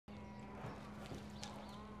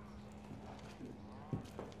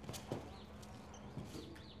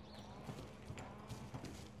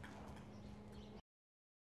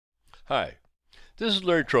Hi, this is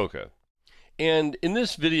Larry Trocha, and in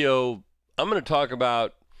this video I'm going to talk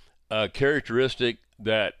about a characteristic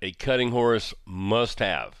that a cutting horse must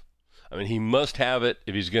have. I mean, he must have it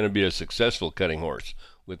if he's going to be a successful cutting horse.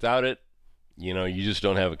 Without it, you just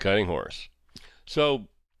don't have a cutting horse. So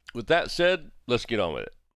with that said, let's get on with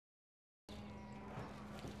it.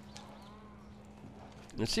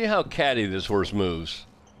 And see how catty this horse moves.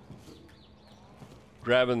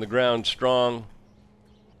 Grabbing the ground strong,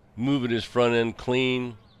 moving his front end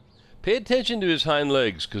clean. Pay attention to his hind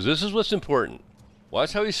legs, because this is what's important.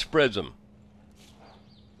 Watch how he spreads them.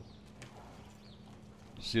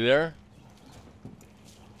 See there?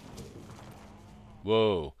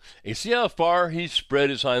 Whoa. You see how far he spread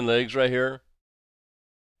his hind legs right here?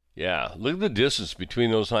 Yeah, look at the distance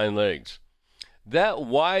between those hind legs. That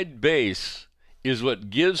wide base is what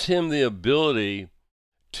gives him the ability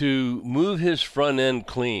to move his front end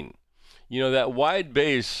clean. That wide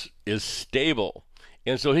base is stable,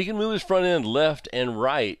 and so he can move his front end left and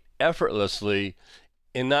right effortlessly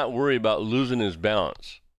and not worry about losing his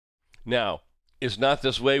balance. Now, it's not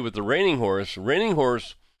this way with the reining horse. Reining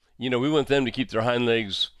horse, we want them to keep their hind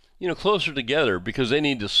legs, closer together because they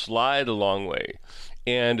need to slide a long way.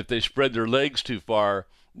 And if they spread their legs too far,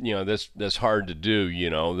 that's hard to do.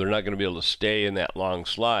 They're not going to be able to stay in that long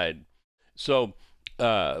slide. So,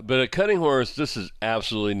 but a cutting horse, this is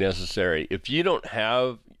absolutely necessary. If you don't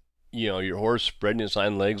have, your horse spreading his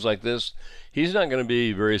hind legs like this, he's not going to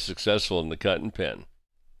be very successful in the cutting pen.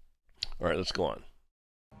 All right, let's go on.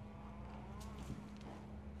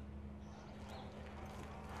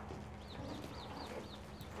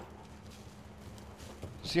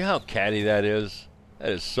 See how catty that is? That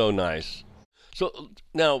is so nice. So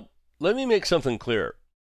now, let me make something clear.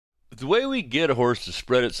 The way we get a horse to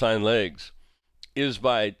spread its hind legs is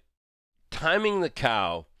by timing the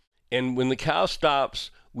cow, and when the cow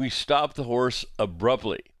stops, we stop the horse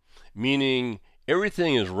abruptly, meaning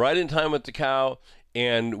everything is right in time with the cow,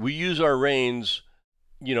 and we use our reins,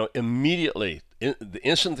 immediately. The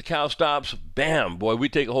instant the cow stops, bam, boy, we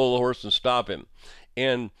take a hold of the horse and stop him.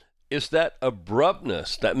 And it's that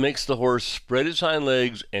abruptness that makes the horse spread his hind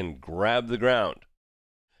legs and grab the ground.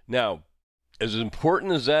 Now, as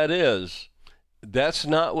important as that is, that's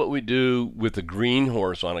not what we do with a green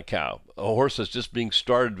horse on a cow, a horse that's just being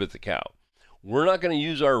started with the cow. We're not going to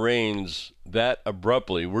use our reins that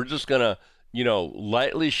abruptly. We're just going to,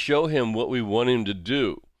 lightly show him what we want him to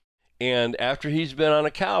do. And after he's been on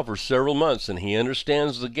a cow for several months and he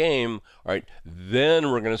understands the game, all right, then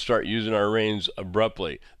we're going to start using our reins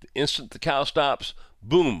abruptly. The instant the cow stops,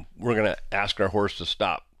 boom, we're going to ask our horse to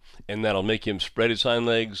stop. And that'll make him spread his hind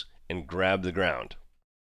legs and grab the ground.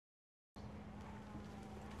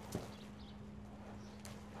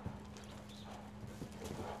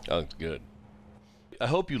 Oh, that's good. I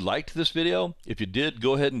hope you liked this video. If you did,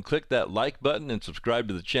 go ahead and click that like button and subscribe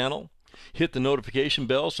to the channel. Hit the notification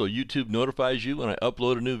bell so YouTube notifies you when I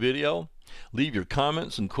upload a new video. Leave your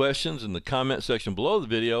comments and questions in the comment section below the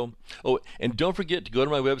video. Oh, and don't forget to go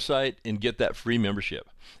to my website and get that free membership.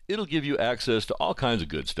 It'll give you access to all kinds of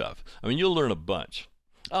good stuff. I mean, you'll learn a bunch.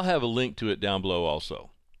 I'll have a link to it down below also.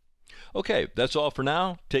 Okay, that's all for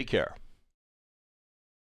now. Take care.